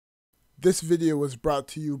This video was brought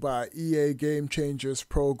to you by EA Game Changers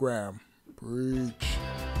program. Breach.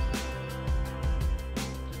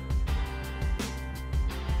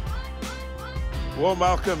 Warm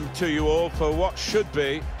welcome to you all for what should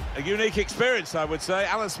be a unique experience, I would say.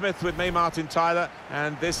 Alan Smith with me, Martin Tyler,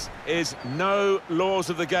 and this is no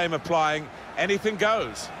laws of the game applying. Anything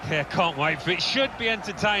goes. Yeah, can't wait for it. Should be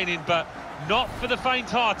entertaining, but not for the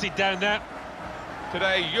faint-hearted down there.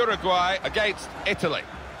 Today, Uruguay against Italy.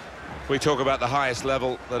 We talk about the highest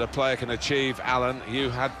level that a player can achieve. Alan, you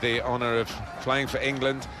had the honour of playing for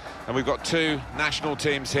England, and we've got two national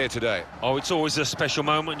teams here today. Oh, it's always a special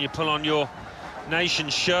moment. You pull on your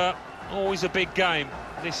nation's shirt. Always a big game.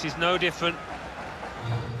 This is no different.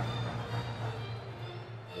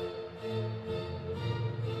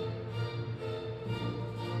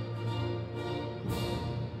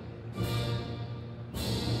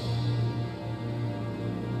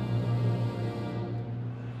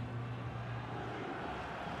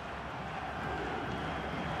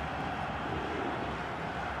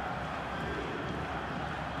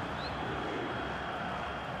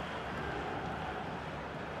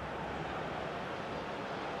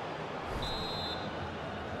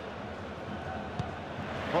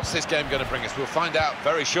 What's this game going to bring us? We'll find out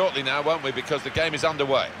very shortly now, won't we? Because the game is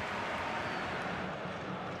underway.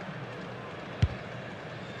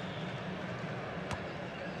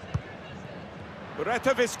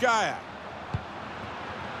 Ureta Vizcaya.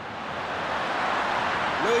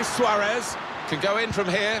 Luis Suarez Can go in from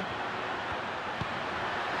here.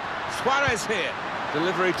 Suarez here.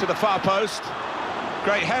 Delivery to the far post.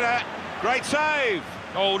 Great header. Great save.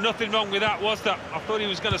 Oh, nothing wrong with that, was there? I thought he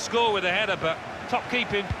was going to score with a header, but top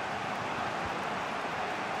keeping.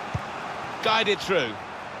 Guided through.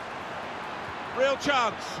 Real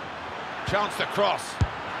chance. Chance to cross.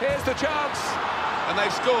 Here's the chance. And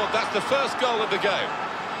they've scored. That's the first goal of the game.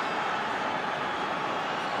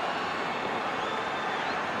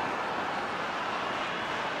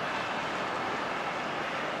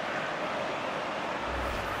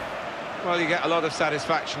 Well, you get a lot of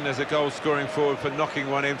satisfaction as a goal-scoring forward for knocking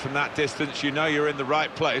one in from that distance. You know you're in the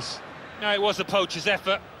right place. No, it was a poacher's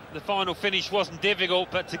effort. The final finish wasn't difficult,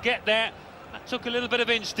 but to get there, that took a little bit of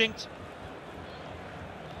instinct.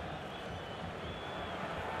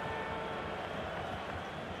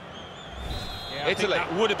 Yeah, Italy.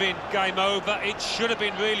 that would have been game over. It should have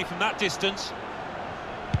been really from that distance.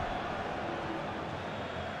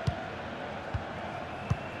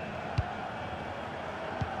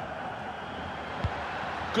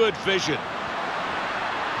 Good vision.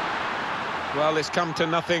 Well, it's come to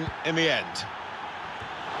nothing in the end.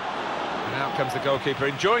 And out comes the goalkeeper,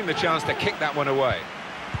 enjoying the chance to kick that one away.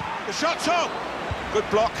 The shot's on. Good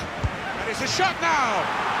block. And it's a shot now.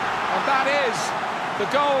 And that is the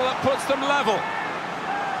goal that puts them level.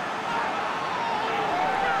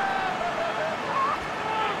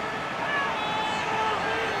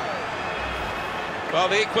 Well,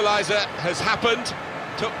 the equaliser has happened.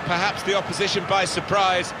 Took perhaps the opposition by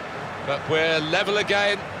surprise, but we're level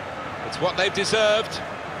again. It's what they've deserved,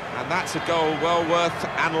 and that's a goal well worth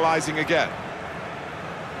analysing again.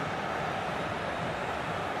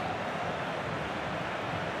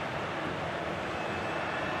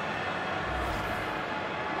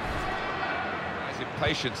 There's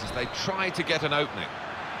impatience as they try to get an opening.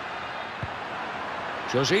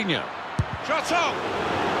 Jorginho. Shot on!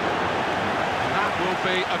 That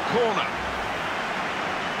will be a corner.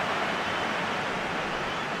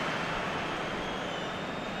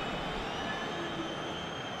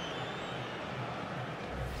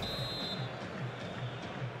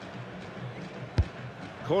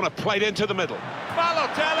 Corner played into the middle.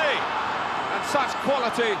 Balotelli! And such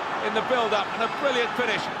quality in the build-up, and a brilliant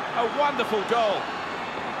finish. A wonderful goal.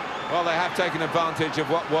 Well, they have taken advantage of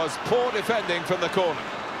what was poor defending from the corner.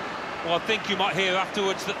 Well, I think you might hear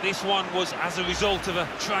afterwards that this one was as a result of a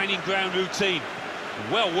training ground routine.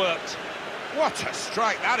 Well worked. What a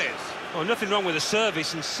strike that is! Oh, nothing wrong with the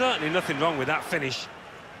service, and certainly nothing wrong with that finish.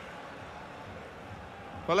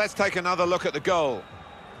 Well, let's take another look at the goal.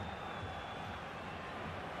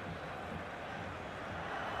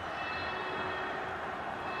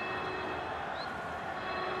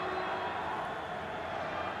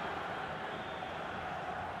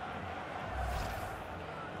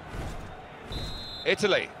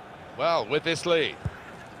 Italy, well, with this lead.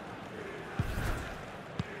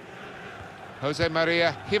 Jose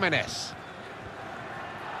Maria Jimenez.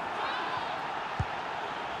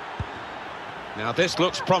 Now this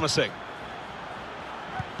looks promising.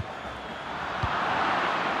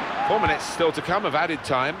 4 minutes still to come of added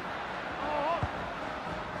time.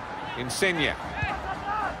 Insigne.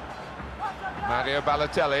 Mario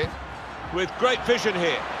Balotelli. with great vision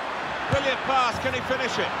here. Brilliant pass, can he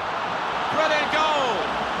finish it? Brilliant goal!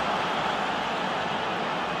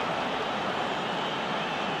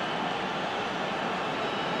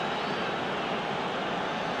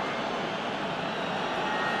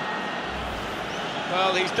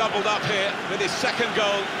 Well, he's doubled up here with his second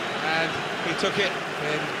goal, and he took it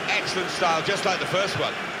in excellent style, just like the first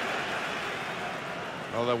one.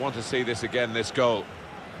 Well, they want to see this again, this goal.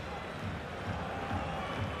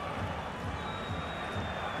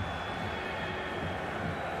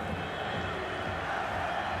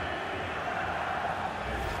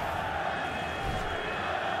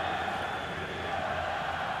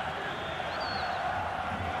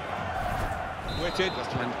 Witted,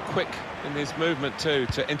 and quick in his movement too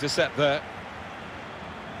to intercept there.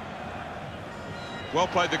 Well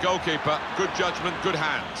played the goalkeeper, good judgment, good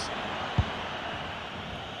hands.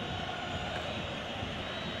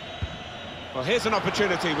 Well, here's an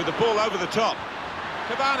opportunity with the ball over the top.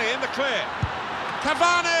 Cavani in the clear.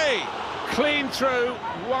 Cavani! Clean through,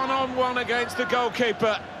 one-on-one against the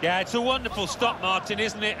goalkeeper. Yeah, it's a wonderful stop, Martin,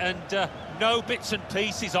 isn't it? And no bits and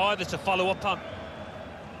pieces either to follow up on.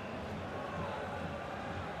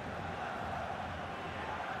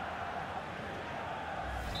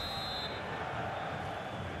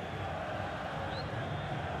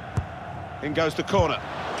 In goes the corner.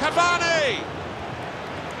 Cavani!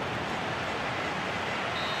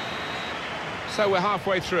 So we're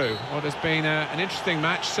halfway through what has been an interesting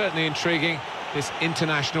match, certainly intriguing, this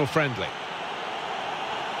international friendly.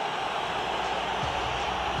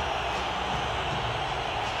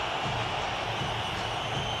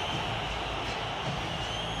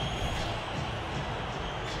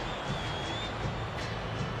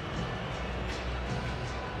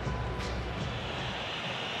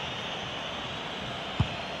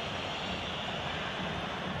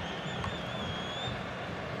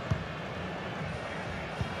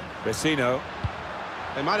 Vecino.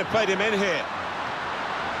 They might have played him in here.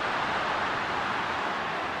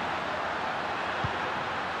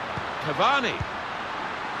 Cavani.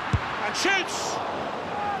 And shoots!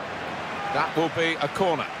 That will be a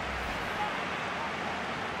corner.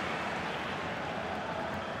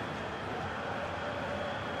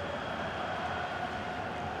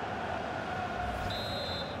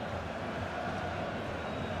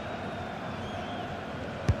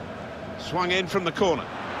 Swung in from the corner.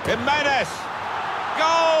 Jimenez!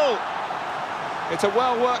 Goal! It's a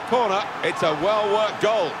well-worked corner. It's a well-worked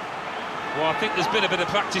goal. Well, I think there's been a bit of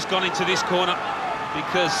practice gone into this corner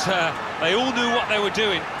because they all knew what they were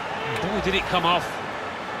doing. Boy, did it come off.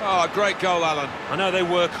 Oh, a great goal, Alan. I know they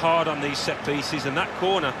work hard on these set pieces, and that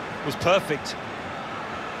corner was perfect.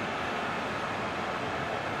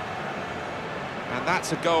 And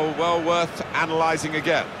that's a goal well worth analysing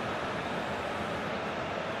again.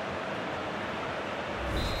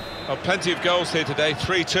 Oh, plenty of goals here today,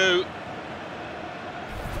 3-2.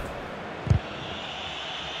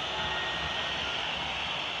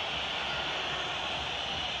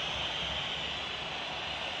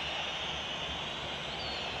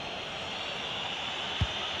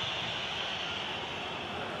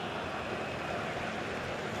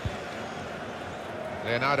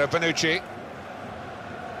 Leonardo Bonucci.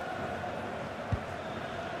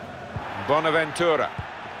 Bonaventura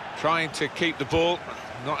trying to keep the ball.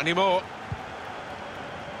 Not anymore.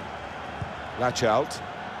 Lachelt.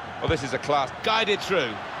 Well, this is a class. Guided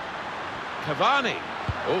through. Cavani.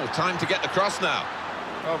 Oh, time to get the cross now.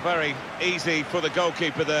 Oh, very easy for the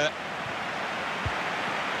goalkeeper there.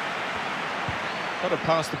 Got to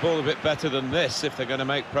pass the ball a bit better than this if they're going to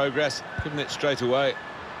make progress. Giving it straight away.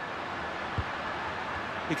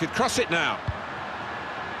 He could cross it now.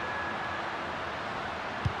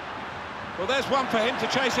 Well, there's one for him to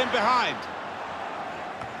chase in behind.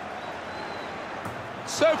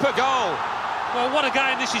 Super goal! Well, what a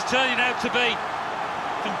game this is turning out to be.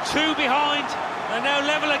 From two behind, they're now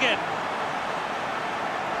level again.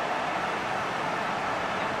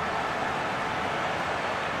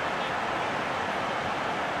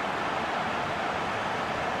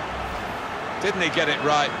 Didn't he get it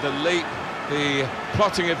right? The leap, the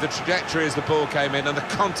plotting of the trajectory as the ball came in, and the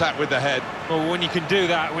contact with the head. Well, when you can do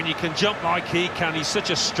that, when you can jump like he can, he's such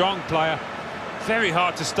a strong player. Very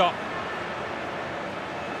hard to stop.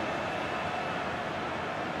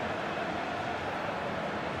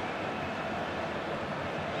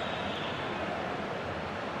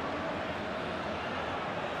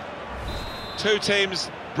 Two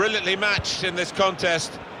teams brilliantly matched in this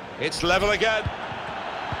contest. It's level again.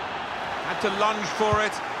 Had to lunge for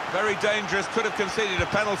it. Very dangerous. Could have conceded a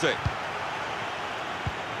penalty.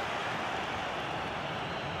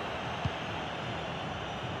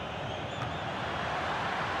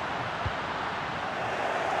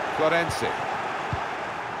 Florenzi.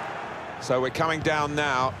 So we're coming down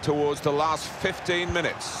now towards the last 15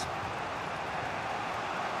 minutes.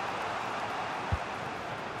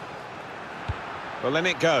 Well, in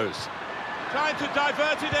it goes. Trying to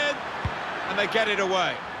divert it in, and they get it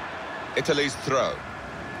away. Italy's throw.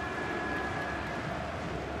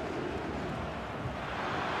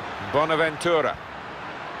 Bonaventura.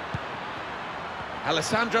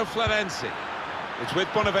 Alessandro Florenzi. It's with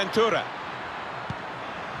Bonaventura.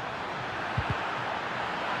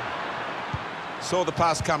 Saw the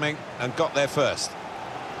pass coming and got there first.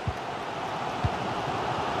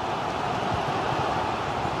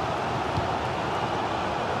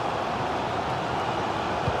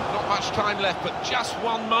 Not much time left, but just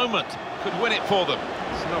one moment could win it for them.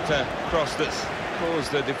 It's not a cross that's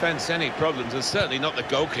caused the defence any problems, and certainly not the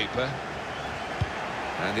goalkeeper.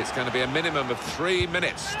 And it's going to be a minimum of 3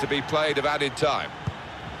 minutes to be played of added time.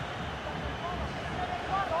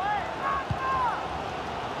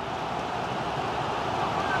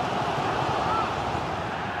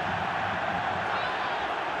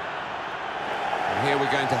 And here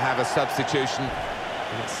we're going to have a substitution,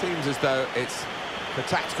 and it seems as though it's for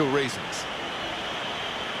tactical reasons.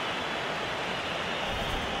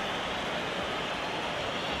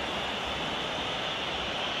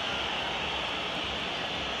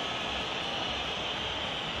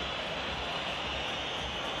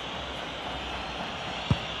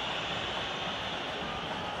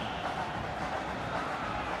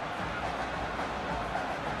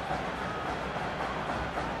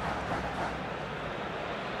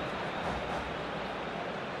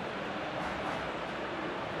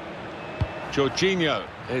 Jorginho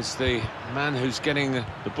is the man who's getting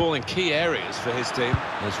the ball in key areas for his team.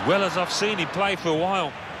 As well as I've seen him play for a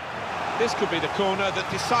while. This could be the corner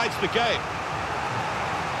that decides the game.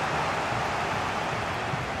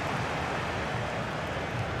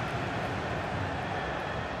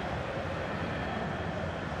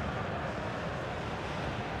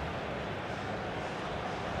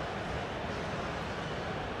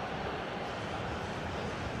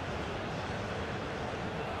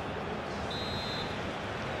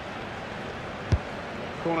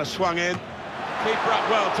 Corner swung in. Keeper up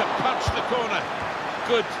well to punch the corner.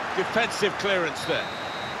 Good defensive clearance there.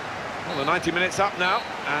 Well, the 90 minutes up now,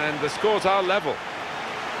 and the scores are level.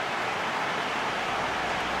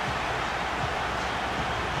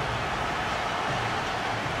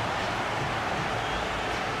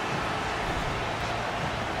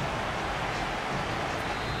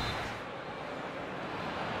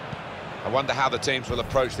 I wonder how the teams will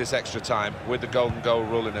approach this extra time with the golden goal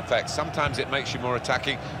rule in effect. Sometimes it makes you more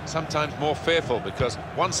attacking, sometimes more fearful, because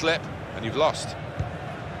one slip and you've lost.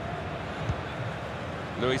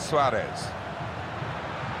 Luis Suarez.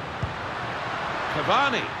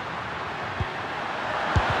 Cavani.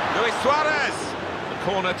 Luis Suarez! The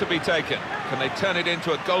corner to be taken. Can they turn it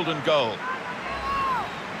into a golden goal?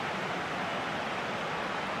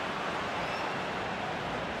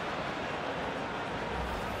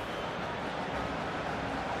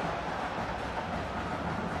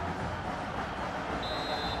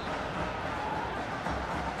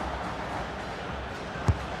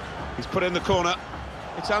 He's put in the corner.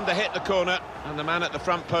 It's under hit the corner, and the man at the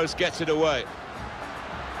front post gets it away.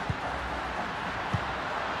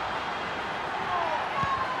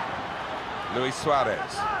 Luis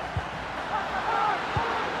Suarez.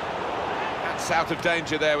 That's out of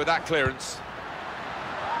danger there with that clearance.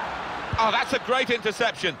 Oh, that's a great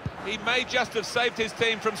interception. He may just have saved his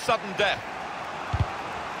team from sudden death.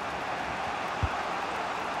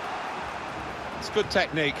 It's good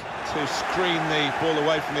technique to screen the ball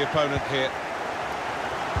away from the opponent here.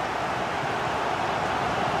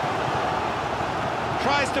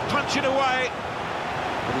 Tries to punch it away.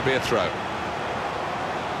 It'll be a throw.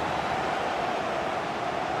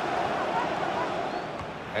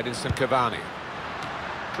 Edinson Cavani.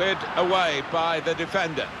 Cleared away by the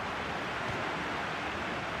defender.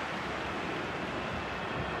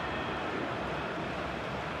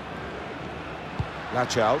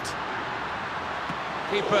 Lachelt.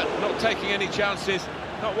 Keeper not taking any chances,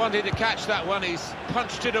 not wanting to catch that one. He's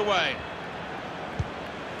punched it away.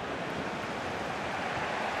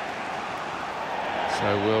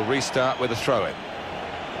 So we'll restart with a throw-in.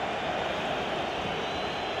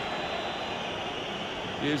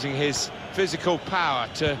 Using his physical power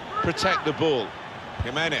to protect the ball.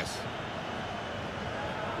 Jimenez.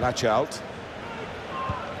 Lachelt.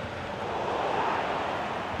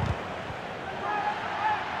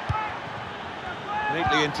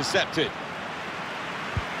 Neatly intercepted.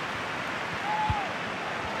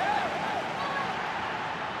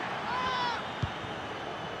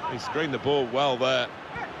 He screened the ball well there.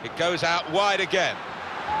 It goes out wide again.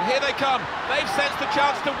 And here they come. They've sensed the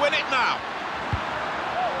chance to win it now.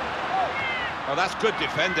 Oh, that's good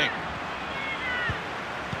defending.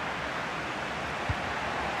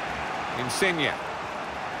 Insigne.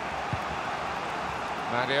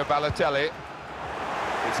 Mario Balotelli.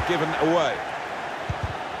 It's given away.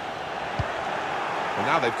 Well,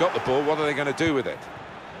 now they've got the ball, what are they going to do with it?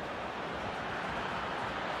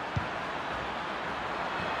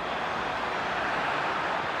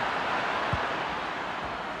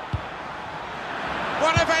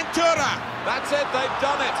 Buenaventura! That's it, they've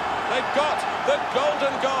done it. They've got the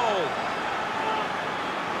golden goal.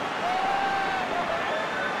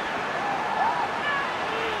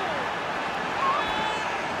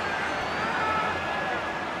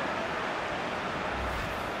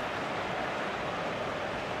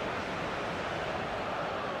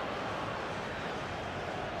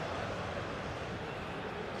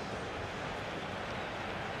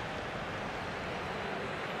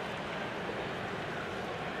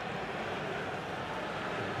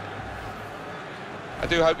 I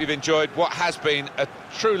do hope you've enjoyed what has been a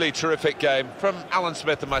truly terrific game. From Alan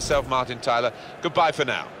Smith and myself, Martin Tyler, goodbye for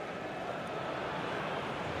now.